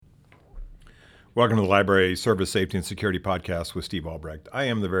Welcome to the Library Service Safety and Security Podcast with Steve Albrecht. I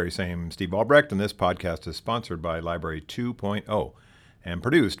am the very same Steve Albrecht, and this podcast is sponsored by Library 2.0 and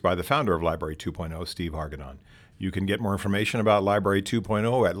produced by the founder of Library 2.0, Steve Hargadon. You can get more information about Library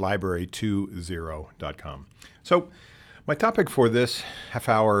 2.0 at library20.com. So, my topic for this half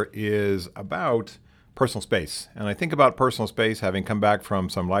hour is about personal space. And I think about personal space having come back from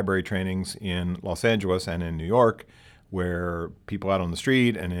some library trainings in Los Angeles and in New York, where people out on the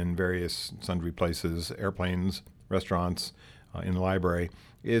street and in various sundry places, airplanes, restaurants, in the library,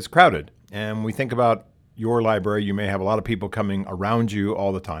 is crowded. And we think about your library, you may have a lot of people coming around you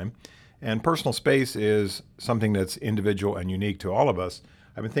all the time. And personal space is something that's individual and unique to all of us.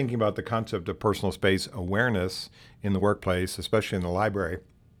 I've been thinking about the concept of personal space awareness in the workplace, especially in the library,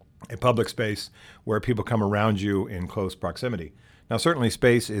 a public space where people come around you in close proximity. Now, certainly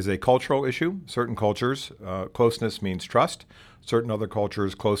space is a cultural issue. Certain cultures, closeness means trust. Certain other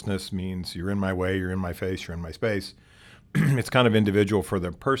cultures, closeness means you're in my way, you're in my face, you're in my space. It's kind of individual for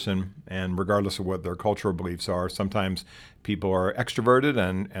the person, and regardless of what their cultural beliefs are, sometimes people are extroverted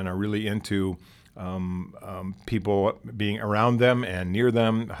and are really into people being around them and near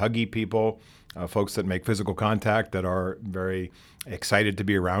them, huggy people, folks that make physical contact, that are very excited to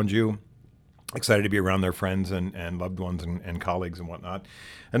be around you, excited to be around their friends and loved ones and colleagues and whatnot.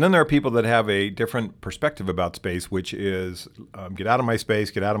 And then there are people that have a different perspective about space, which is get out of my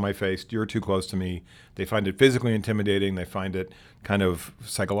space, get out of my face, you're too close to me. They find it physically intimidating. They find it kind of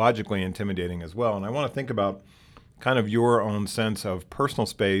psychologically intimidating as well. And I want to think about kind of your own sense of personal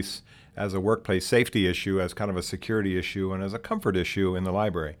space as a workplace safety issue, as kind of a security issue, and as a comfort issue in the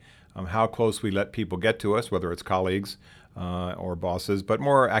library. How close we let people get to us, whether it's colleagues, or bosses, but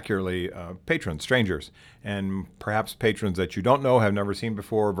more accurately, patrons, strangers, and perhaps patrons that you don't know, have never seen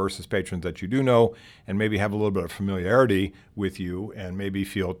before, versus patrons that you do know, and maybe have a little bit of familiarity with you, and maybe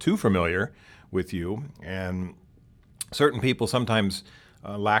feel too familiar with you. And certain people sometimes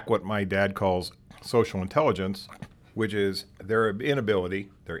lack what my dad calls social intelligence, which is their inability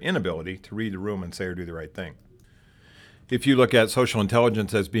to read the room and say or do the right thing. If you look at social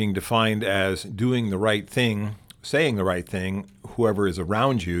intelligence as being defined as doing the right thing, saying the right thing, whoever is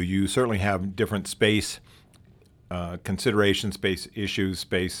around you, you certainly have different space considerations, space issues,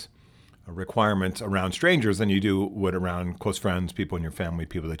 space requirements around strangers than you do would around close friends, people in your family,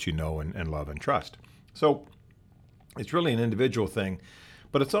 people that you know and love and trust. So it's really an individual thing,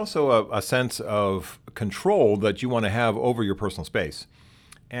 but it's also a sense of control that you want to have over your personal space.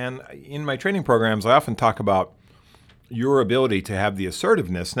 And in my training programs, I often talk about your ability to have the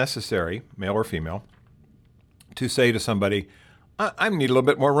assertiveness necessary, male or female, to say to somebody, I need a little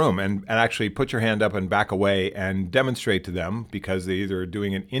bit more room, and actually put your hand up and back away and demonstrate to them, because they either are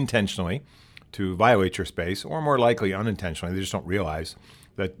doing it intentionally to violate your space, or more likely unintentionally. They just don't realize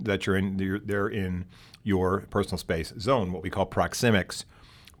that they're in your personal space zone, what we call proxemics.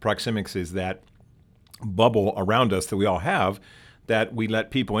 Proxemics is that bubble around us that we all have, that we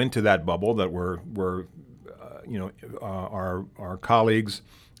let people into that bubble, that we're our colleagues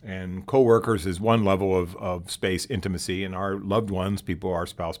and coworkers is one level of space intimacy, and our loved ones, people, our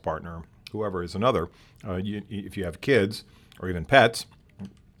spouse, partner, whoever, is another. If you have kids or even pets,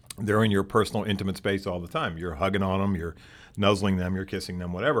 they're in your personal intimate space all the time. You're hugging on them, you're nuzzling them, you're kissing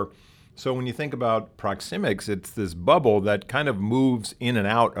them, whatever. So when you think about proxemics, it's this bubble that kind of moves in and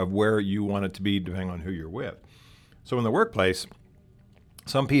out of where you want it to be depending on who you're with. So in the workplace,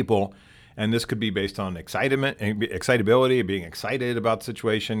 some people, and this could be based on excitability, being excited about the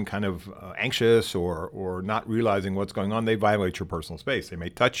situation, kind of anxious or not realizing what's going on. They violate your personal space. They may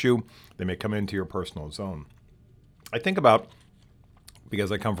touch you. They may come into your personal zone. I think about,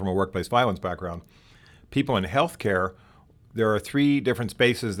 because I come from a workplace violence background, people in healthcare, there are three different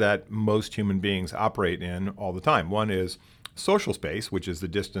spaces that most human beings operate in all the time. One is social space, which is the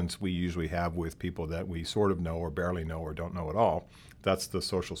distance we usually have with people that we sort of know or barely know or don't know at all. That's the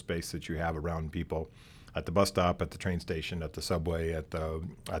social space that you have around people at the bus stop, at the train station, at the subway, at the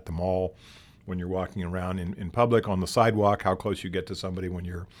mall, when you're walking around in public, on the sidewalk, how close you get to somebody when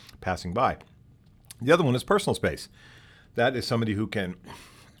you're passing by. The other one is personal space. That is somebody who can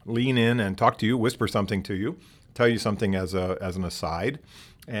lean in and talk to you, whisper something to you, tell you something as an aside,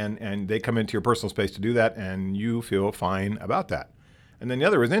 and they come into your personal space to do that, and you feel fine about that. And then the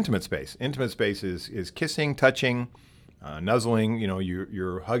other is intimate space. Intimate space is kissing, touching, nuzzling.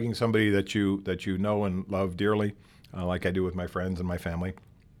 You're hugging somebody that you know and love dearly, like I do with my friends and my family.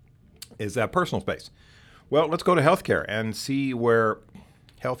 Is that personal space? Well, let's go to healthcare and see where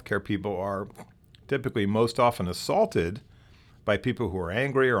healthcare people are typically most often assaulted by people who are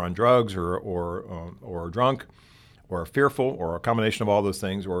angry or on drugs or drunk, or fearful, or a combination of all those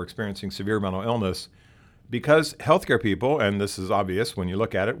things, or experiencing severe mental illness, because healthcare people, and this is obvious when you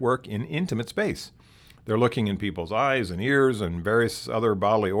look at it, work in intimate space. They're looking in people's eyes and ears and various other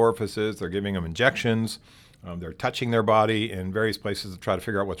bodily orifices. They're giving them injections. They're touching their body in various places to try to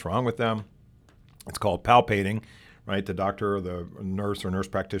figure out what's wrong with them. It's called palpating, right? The doctor or the nurse or nurse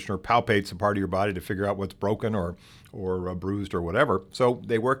practitioner palpates a part of your body to figure out what's broken or bruised or whatever. So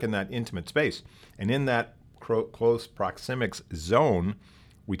they work in that intimate space. And in that close proxemics zone,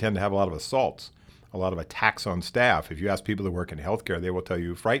 we tend to have a lot of assaults, a lot of attacks on staff. If you ask people who work in healthcare, they will tell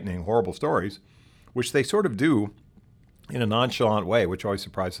you frightening, horrible stories, which they sort of do in a nonchalant way, which always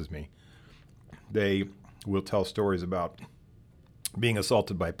surprises me. They will tell stories about being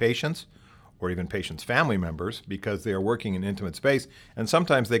assaulted by patients or even patients' family members because they are working in intimate space, and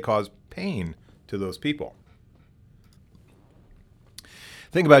sometimes they cause pain to those people.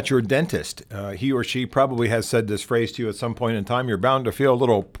 Think about your dentist. He or she probably has said this phrase to you at some point in time: you're bound to feel a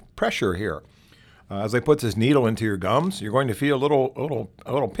little pressure here. As they put this needle into your gums, you're going to feel a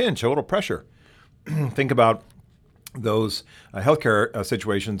little pinch, a little pressure. Think about those healthcare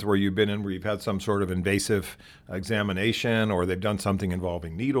situations where you've been in, where you've had some sort of invasive examination, or they've done something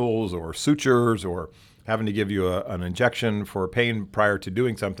involving needles or sutures, or having to give you an injection for pain prior to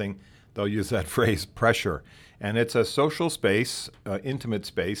doing something. They'll use that phrase, pressure. And it's a social space, intimate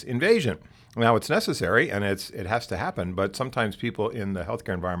space invasion. Now, it's necessary and it has to happen, but sometimes people in the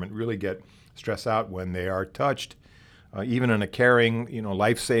healthcare environment really get stressed out when they are touched, even in a caring,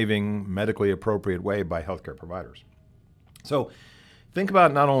 life-saving, medically appropriate way by healthcare providers. So think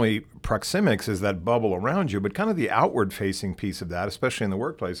about not only proxemics as that bubble around you, but kind of the outward-facing piece of that, especially in the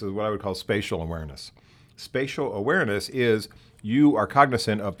workplace, is what I would call spatial awareness. Spatial awareness is you are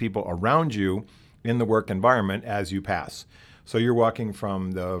cognizant of people around you in the work environment as you pass. So you're walking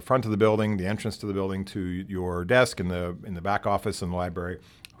from the front of the building, the entrance to the building, to your desk in the back office in the library.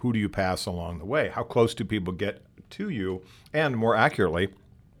 Who do you pass along the way? How close do people get to you? And more accurately,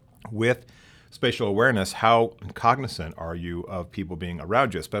 with spatial awareness, how cognizant are you of people being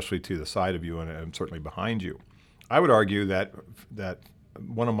around you, especially to the side of you and certainly behind you? I would argue that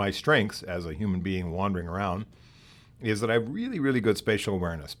one of my strengths as a human being wandering around is that I have really, really good spatial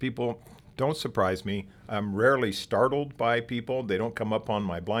awareness. People don't surprise me. I'm rarely startled by people. They don't come up on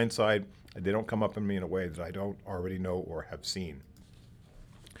my blind side. They don't come up on me in a way that I don't already know or have seen.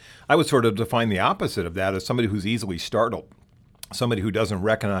 I would sort of define the opposite of that as somebody who's easily startled, somebody who doesn't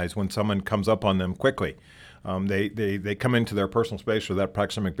recognize when someone comes up on them quickly. They come into their personal space or that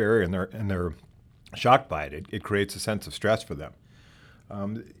proxemic barrier and they're shocked by it. It creates a sense of stress for them.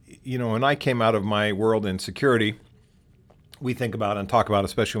 When I came out of my world in security, we think about and talk about,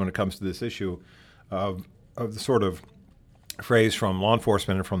 especially when it comes to this issue of the sort of phrase from law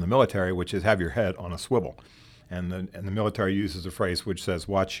enforcement and from the military, which is have your head on a swivel. And the military uses a phrase which says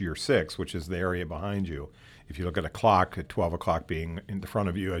watch your six, which is the area behind you. If you look at a clock, at 12 o'clock being in the front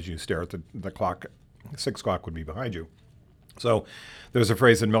of you as you stare at the clock, 6 o'clock would be behind you. So there's a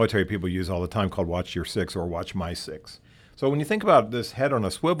phrase that military people use all the time called watch your six or watch my six. So when you think about this head on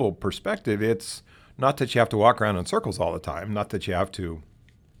a swivel perspective, it's not that you have to walk around in circles all the time, not that you have to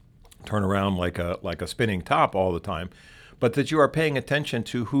turn around like a spinning top all the time, but that you are paying attention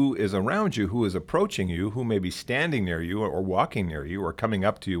to who is around you, who is approaching you, who may be standing near you or walking near you or coming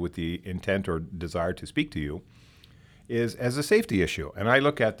up to you with the intent or desire to speak to you, is as a safety issue. And I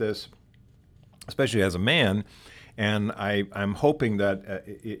look at this, especially as a man, and I'm hoping that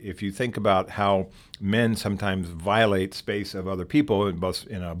if you think about how men sometimes violate space of other people, both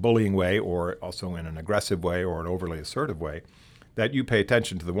in a bullying way or also in an aggressive way or an overly assertive way, that you pay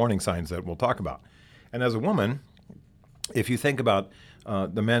attention to the warning signs that we'll talk about. And as a woman, if you think about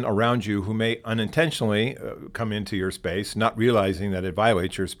the men around you who may unintentionally come into your space, not realizing that it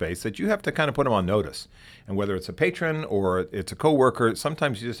violates your space, that you have to kind of put them on notice. And whether it's a patron or it's a coworker,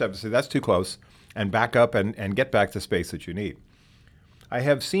 sometimes you just have to say, that's too close, and back up and get back the space that you need. I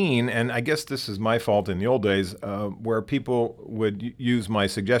have seen, and I guess this is my fault in the old days, where people would use my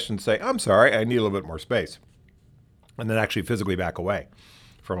suggestion to say, I'm sorry, I need a little bit more space, and then actually physically back away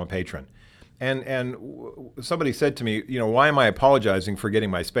from a patron. And somebody said to me, why am I apologizing for getting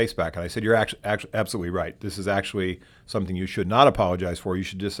my space back? And I said, you're absolutely right. This is actually something you should not apologize for. You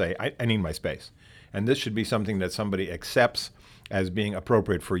should just say, I need my space. And this should be something that somebody accepts as being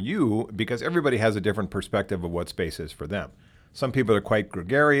appropriate for you, because everybody has a different perspective of what space is for them. Some people are quite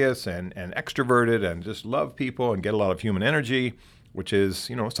gregarious and extroverted and just love people and get a lot of human energy, which is,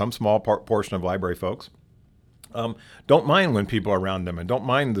 some small portion of library folks. Don't mind when people are around them and don't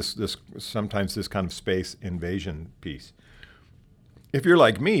mind this sometimes this kind of space invasion piece. If you're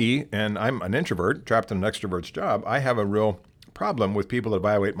like me, and I'm an introvert trapped in an extrovert's job, I have a real problem with people that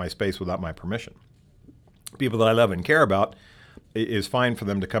violate my space without my permission. People that I love and care about, it is fine for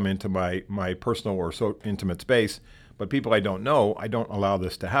them to come into my personal or so intimate space, but people I don't know, I don't allow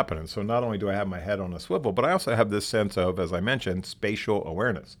this to happen. And so not only do I have my head on a swivel, but I also have this sense of, as I mentioned, spatial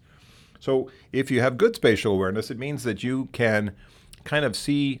awareness. So if you have good spatial awareness, it means that you can kind of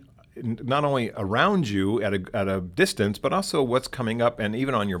see not only around you at a distance, but also what's coming up, and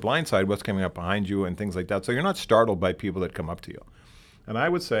even on your blind side, what's coming up behind you and things like that. So you're not startled by people that come up to you. And I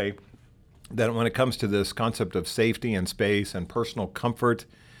would say that when it comes to this concept of safety and space and personal comfort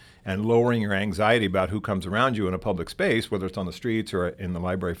and lowering your anxiety about who comes around you in a public space, whether it's on the streets or in the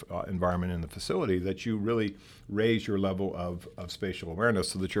library environment in the facility, that you really raise your level of spatial awareness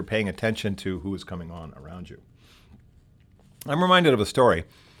so that you're paying attention to who is coming on around you. I'm reminded of a story.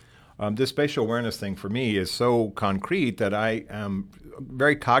 This spatial awareness thing for me is so concrete that I am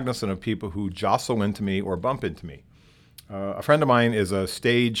very cognizant of people who jostle into me or bump into me. A friend of mine is a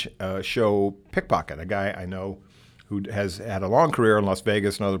stage show pickpocket, a guy I know who has had a long career in Las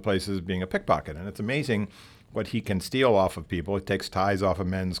Vegas and other places being a pickpocket. And it's amazing what he can steal off of people. He takes ties off of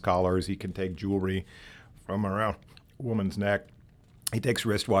men's collars. He can take jewelry from around a woman's neck. He takes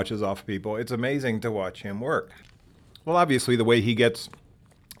wristwatches off of people. It's amazing to watch him work. Well, obviously, the way he gets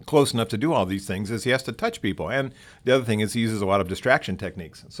close enough to do all these things is he has to touch people. And the other thing is he uses a lot of distraction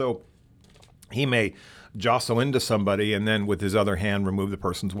techniques. So he may jostle into somebody and then with his other hand remove the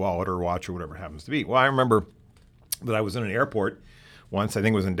person's wallet or watch or whatever it happens to be. Well, I remember that I was in an airport once, I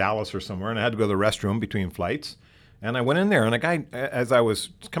think it was in Dallas or somewhere, and I had to go to the restroom between flights. And I went in there, and a guy, as I was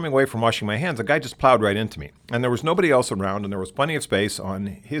coming away from washing my hands, a guy just plowed right into me. And there was nobody else around, and there was plenty of space on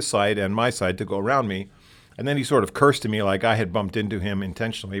his side and my side to go around me. And then he sort of cursed to me like I had bumped into him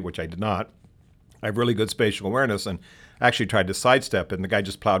intentionally, which I did not. I have really good spatial awareness and actually tried to sidestep, and the guy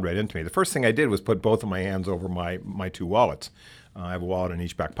just plowed right into me. The first thing I did was put both of my hands over my two wallets. I have a wallet in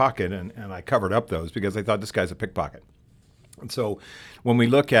each back pocket, and I covered up those because I thought this guy's a pickpocket. And so when we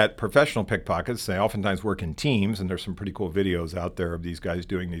look at professional pickpockets, they oftentimes work in teams, and there's some pretty cool videos out there of these guys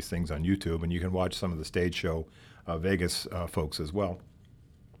doing these things on YouTube, and you can watch some of the stage show Vegas folks as well,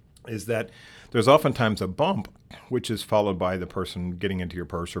 is that there's oftentimes a bump, which is followed by the person getting into your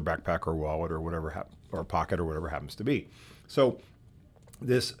purse or backpack or wallet or whatever, or pocket or whatever happens to be. So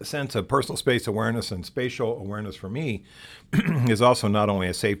this sense of personal space awareness and spatial awareness for me is also not only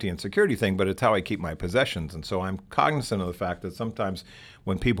a safety and security thing, but it's how I keep my possessions. And so I'm cognizant of the fact that sometimes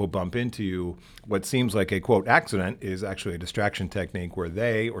when people bump into you, what seems like a, quote, accident is actually a distraction technique where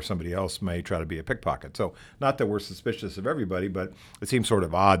they or somebody else may try to be a pickpocket. So not that we're suspicious of everybody, but it seems sort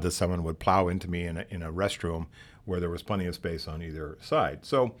of odd that someone would plow into me in a restroom where there was plenty of space on either side.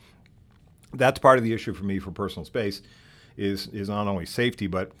 So that's part of the issue for me for personal space. Is not only safety,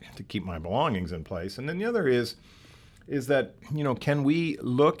 but to keep my belongings in place. And then the other is that, can we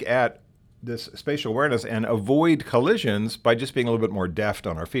look at this spatial awareness and avoid collisions by just being a little bit more deft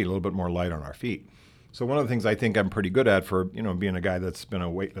on our feet, a little bit more light on our feet? So one of the things I think I'm pretty good at for, being a guy that's been a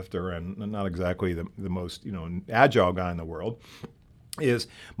weightlifter and not exactly the most, agile guy in the world, is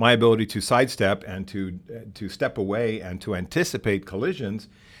my ability to sidestep and to step away and to anticipate collisions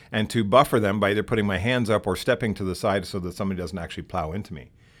and to buffer them by either putting my hands up or stepping to the side so that somebody doesn't actually plow into me.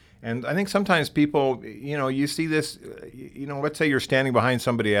 And I think sometimes people, you see this, let's say you're standing behind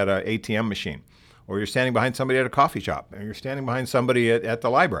somebody at an ATM machine, or you're standing behind somebody at a coffee shop, or you're standing behind somebody at the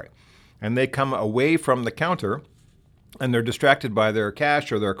library, and they come away from the counter and they're distracted by their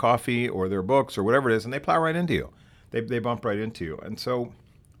cash or their coffee or their books or whatever it is, and they plow right into you. They bump right into you. And so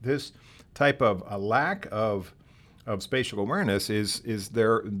this type of a lack of spatial awareness is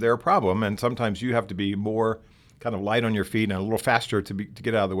their problem, and sometimes you have to be more kind of light on your feet and a little faster to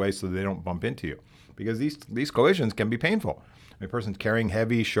get out of the way so they don't bump into you, because these collisions can be painful. A person's carrying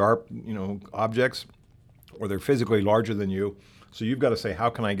heavy, sharp, objects, or they're physically larger than you. So you've got to say, how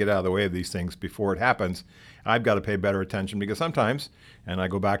can I get out of the way of these things before it happens? I've got to pay better attention, because sometimes, and I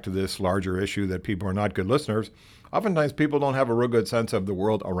go back to this larger issue that people are not good listeners, oftentimes people don't have a real good sense of the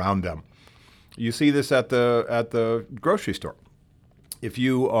world around them. You see this at the grocery store. If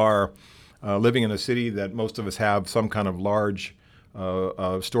you are living in a city that most of us have some kind of large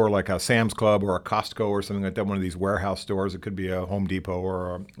store like a Sam's Club or a Costco or something like that, one of these warehouse stores, it could be a Home Depot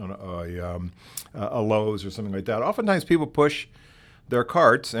or a Lowe's or something like that. Oftentimes people push their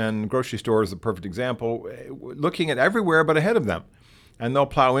carts, and grocery store is the perfect example, looking at everywhere but ahead of them. And they'll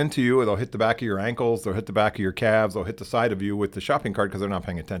plow into you, or they'll hit the back of your ankles, they'll hit the back of your calves, they'll hit the side of you with the shopping cart because they're not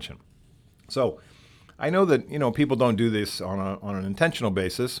paying attention. So I know that people don't do this on an intentional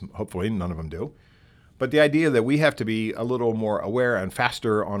basis. Hopefully none of them do. But the idea that we have to be a little more aware and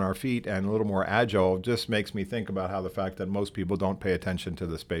faster on our feet and a little more agile just makes me think about how the fact that most people don't pay attention to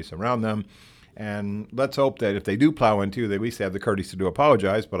the space around them. And let's hope that if they do plow into you, they at least have the courtesy to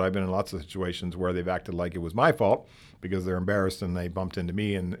apologize. But I've been in lots of situations where they've acted like it was my fault because they're embarrassed and they bumped into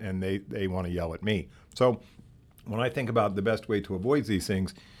me and they want to yell at me. So when I think about the best way to avoid these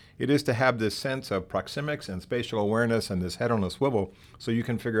things, it is to have this sense of proxemics and spatial awareness and this head on a swivel so you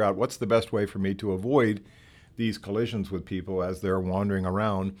can figure out what's the best way for me to avoid these collisions with people as they're wandering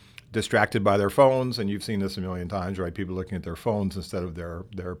around, distracted by their phones. And you've seen this a million times, right? People looking at their phones instead of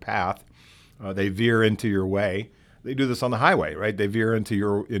their path. They veer into your way. They do this on the highway, right? They veer into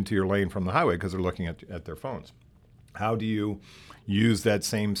your lane from the highway because they're looking at their phones. How do you use that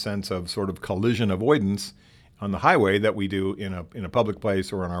same sense of sort of collision avoidance on the highway that we do in a public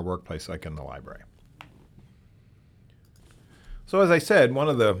place or in our workplace, like in the library? So as I said, one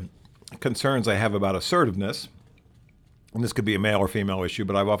of the concerns I have about assertiveness, and this could be a male or female issue,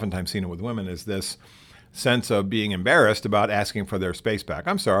 but I've oftentimes seen it with women, is this sense of being embarrassed about asking for their space back.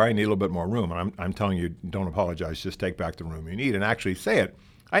 I'm sorry, I need a little bit more room. And I'm telling you, don't apologize, just take back the room you need and actually say it.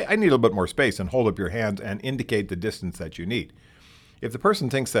 I need a little bit more space, and hold up your hands and indicate the distance that you need. If the person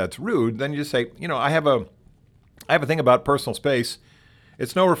thinks that's rude, then you just say, I have a thing about personal space.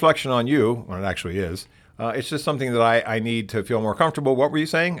 It's no reflection on you, when it actually is. It's just something that I need to feel more comfortable. What were you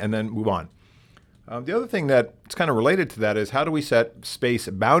saying? And then move on. The other thing that's kind of related to that is how do we set space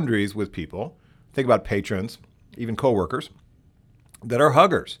boundaries with people? Think about patrons, even coworkers, that are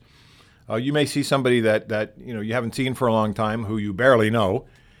huggers. You may see somebody that you haven't seen for a long time, who you barely know,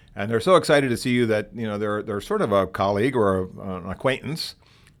 and they're so excited to see you that they're sort of a colleague or an acquaintance,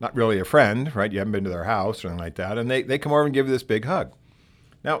 not really a friend, right? You haven't been to their house or anything like that, and they come over and give you this big hug.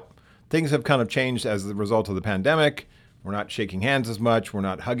 Now, things have kind of changed as a result of the pandemic. We're not shaking hands as much. We're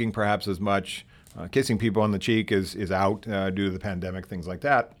not hugging perhaps as much. Kissing people on the cheek is out due to the pandemic, things like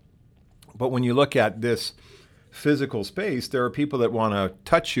that. But when you look at this physical space, there are people that want to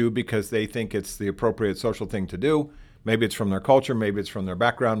touch you because they think it's the appropriate social thing to do. Maybe it's from their culture, maybe it's from their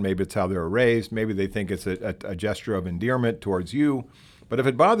background, maybe it's how they were raised, maybe they think it's a gesture of endearment towards you. But if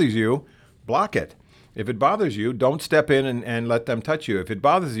it bothers you, block it. If it bothers you, don't step in and let them touch you. If it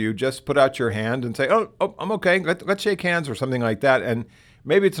bothers you, just put out your hand and say, oh I'm okay, let's shake hands or something like that. And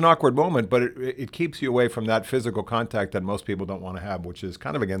maybe it's an awkward moment, but it keeps you away from that physical contact that most people don't want to have, which is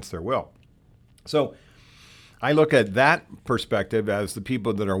kind of against their will. So I look at that perspective as the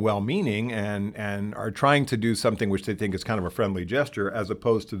people that are well-meaning and are trying to do something which they think is kind of a friendly gesture, as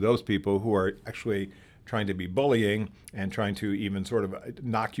opposed to those people who are actually trying to be bullying and trying to even sort of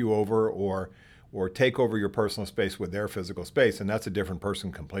knock you over or take over your personal space with their physical space, and that's a different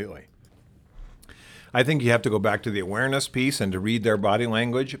person completely. I think you have to go back to the awareness piece and to read their body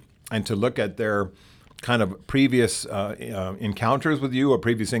language and to look at their kind of previous encounters with you or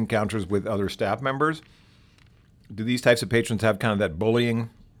previous encounters with other staff members. Do these types of patrons have kind of that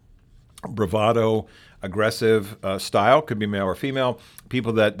bullying, bravado, aggressive style? Could be male or female.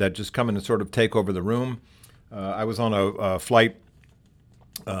 People that just come in and sort of take over the room. I was on a flight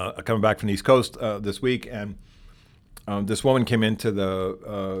coming back from the East Coast this week, and this woman came into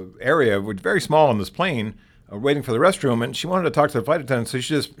the area, which is very small on this plane, waiting for the restroom, and she wanted to talk to the flight attendant, so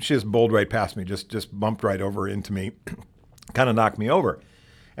she just bowled right past me, just bumped right over into me, kind of knocked me over.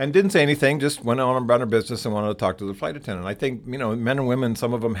 And didn't say anything, just went on about her business and wanted to talk to the flight attendant. I think, men and women,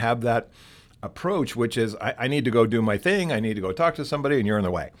 some of them have that approach, which is, I need to go do my thing, I need to go talk to somebody, and you're in the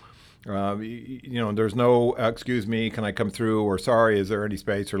way. There's no, excuse me, can I come through, or sorry, is there any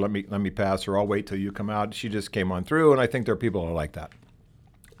space, or let me pass, or I'll wait till you come out. She just came on through, and I think there are people who are like that.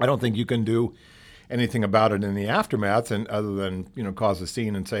 I don't think you can do anything about it in the aftermath, and other than cause a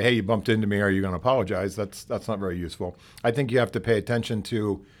scene and say, hey, you bumped into me, are you going to apologize? That's not very useful. I think you have to pay attention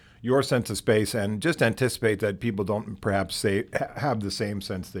to your sense of space and just anticipate that people don't perhaps have the same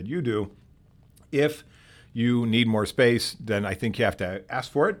sense that you do. If you need more space, then I think you have to ask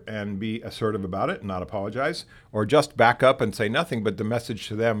for it and be assertive about it and not apologize, or just back up and say nothing, but the message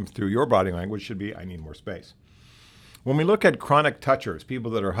to them through your body language should be, I need more space. When we look at chronic touchers,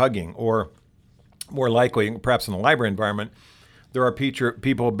 people that are hugging, or more likely, perhaps in the library environment, there are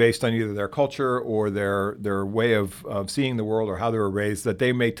people based on either their culture or their way of seeing the world or how they were raised, that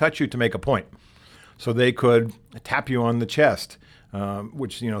they may touch you to make a point. So they could tap you on the chest,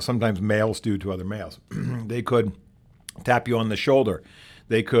 which sometimes males do to other males. They could tap you on the shoulder.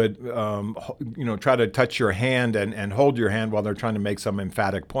 They could try to touch your hand and hold your hand while they're trying to make some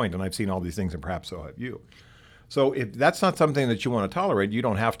emphatic point. And I've seen all these things, and perhaps so have you. So if that's not something that you want to tolerate, you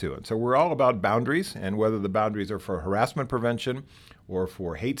don't have to. And so we're all about boundaries, and whether the boundaries are for harassment prevention or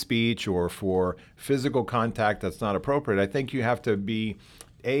for hate speech or for physical contact that's not appropriate, I think you have to be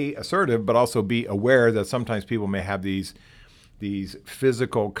assertive, but also be aware that sometimes people may have these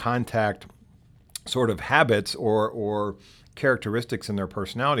physical contact sort of habits or characteristics in their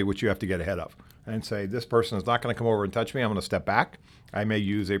personality, which you have to get ahead of and say, this person is not going to come over and touch me. I'm going to step back. I may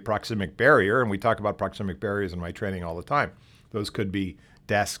use a proxemic barrier, and we talk about proxemic barriers in my training all the time. Those could be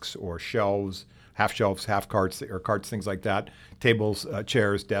desks or shelves, half carts, or carts, things like that, tables,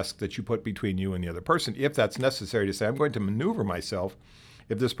 chairs, desks that you put between you and the other person. If that's necessary to say, I'm going to maneuver myself.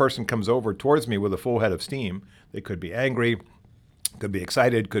 If this person comes over towards me with a full head of steam, they could be angry, could be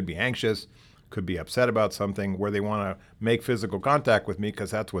excited, could be anxious, could be upset about something where they want to make physical contact with me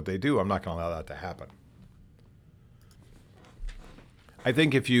because that's what they do. I'm not going to allow that to happen. I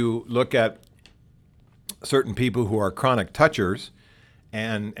think if you look at certain people who are chronic touchers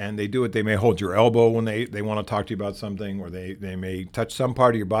and they do it, they may hold your elbow when they want to talk to you about something, or they may touch some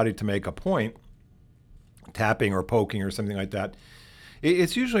part of your body to make a point, tapping or poking or something like that.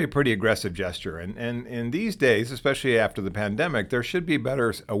 It's usually a pretty aggressive gesture. And these days, especially after the pandemic, there should be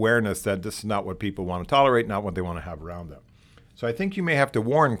better awareness that this is not what people want to tolerate, not what they want to have around them. So I think you may have to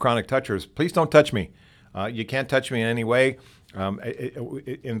warn chronic touchers, please don't touch me. You can't touch me in any way.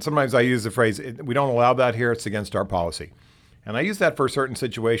 And sometimes I use the phrase, we don't allow that here, it's against our policy. And I use that for certain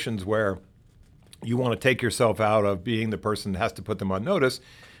situations where you want to take yourself out of being the person that has to put them on notice.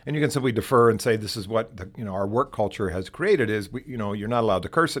 And you can simply defer and say, this is what our work culture has created is, you're not allowed to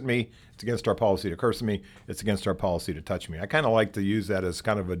curse at me. It's against our policy to curse at me. It's against our policy to touch me. I kind of like to use that as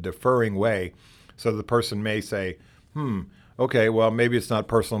kind of a deferring way. So the person may say, okay, well, maybe it's not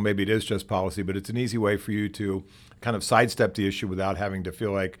personal. Maybe it is just policy, but it's an easy way for you to kind of sidestep the issue without having to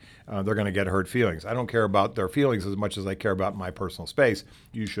feel like they're going to get hurt feelings. I don't care about their feelings as much as I care about my personal space.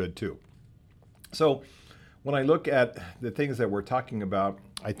 You should too. So when I look at the things that we're talking about,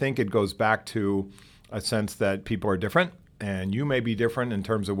 I think it goes back to a sense that people are different, and you may be different in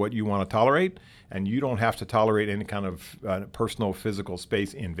terms of what you want to tolerate, and you don't have to tolerate any kind of personal physical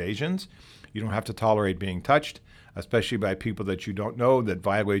space invasions. You don't have to tolerate being touched, especially by people that you don't know that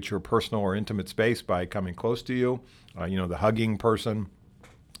violate your personal or intimate space by coming close to you. The hugging person,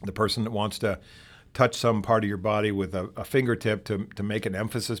 the person that wants to touch some part of your body with a fingertip to make an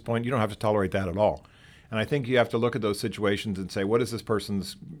emphasis point. You don't have to tolerate that at all. And I think you have to look at those situations and say, what is this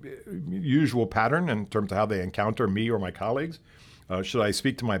person's usual pattern in terms of how they encounter me or my colleagues? Should I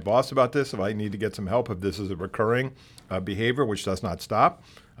speak to my boss about this if I need to get some help, if this is a recurring behavior which does not stop?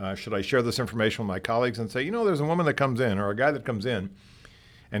 Should I share this information with my colleagues and say, there's a woman that comes in or a guy that comes in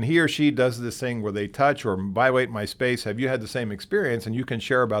and he or she does this thing where they touch or violate my space. Have you had the same experience? And you can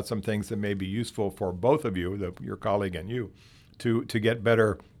share about some things that may be useful for both of you, your colleague and you, to get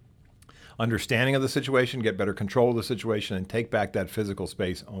better understanding of the situation, get better control of the situation, and take back that physical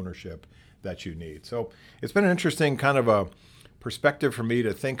space ownership that you need. So it's been an interesting kind of a perspective for me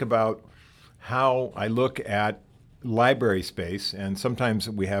to think about how I look at library space. And sometimes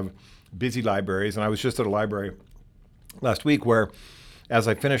we have busy libraries. And I was just at a library last week where, as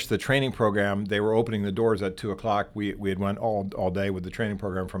I finished the training program, they were opening the doors at 2 o'clock. We had went all day with the training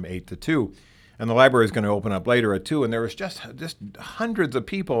program from 8 to 2. And the library is going to open up later at 2. And there was just hundreds of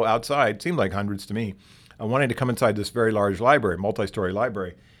people outside, seemed like hundreds to me, wanting to come inside this very large library, multi-story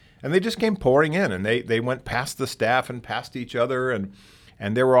library. And they just came pouring in, and they went past the staff and past each other,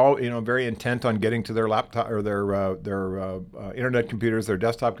 and they were all very intent on getting to their laptop or their internet computers, their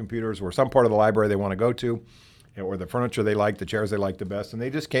desktop computers, or some part of the library they want to go to, or the furniture they like, the chairs they like the best. And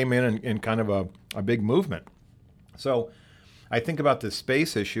they just came in kind of a big movement. So I think about this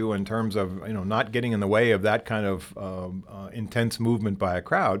space issue in terms of not getting in the way of that kind of intense movement by a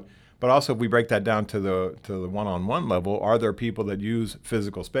crowd, but also if we break that down to the one-on-one level, are there people that use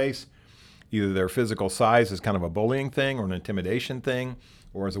physical space, either their physical size is kind of a bullying thing or an intimidation thing,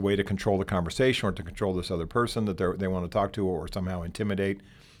 or as a way to control the conversation or to control this other person that they want to talk to or somehow intimidate,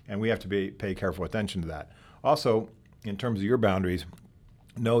 and we have to pay careful attention to that. Also, in terms of your boundaries,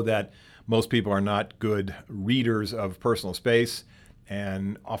 know that most people are not good readers of personal space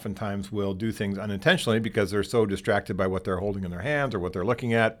and oftentimes will do things unintentionally because they're so distracted by what they're holding in their hands or what they're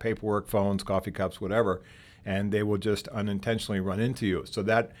looking at, paperwork, phones, coffee cups, whatever, and they will just unintentionally run into you. So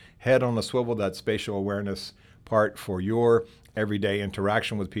that head on a swivel, that spatial awareness part for your everyday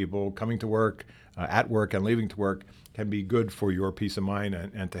interaction with people, coming to work, at work and leaving to work, can be good for your peace of mind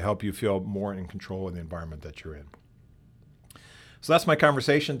and to help you feel more in control of the environment that you're in. So that's my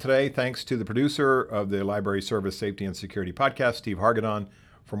conversation today. Thanks to the producer of the Library Service Safety and Security Podcast, Steve Hargadon,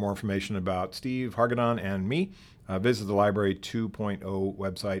 For more information about Steve Hargadon and me, visit the Library 2.0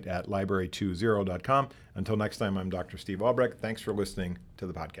 website at library20.com. Until next time, I'm Dr. Steve Albrecht. Thanks for listening to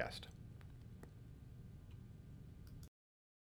the podcast.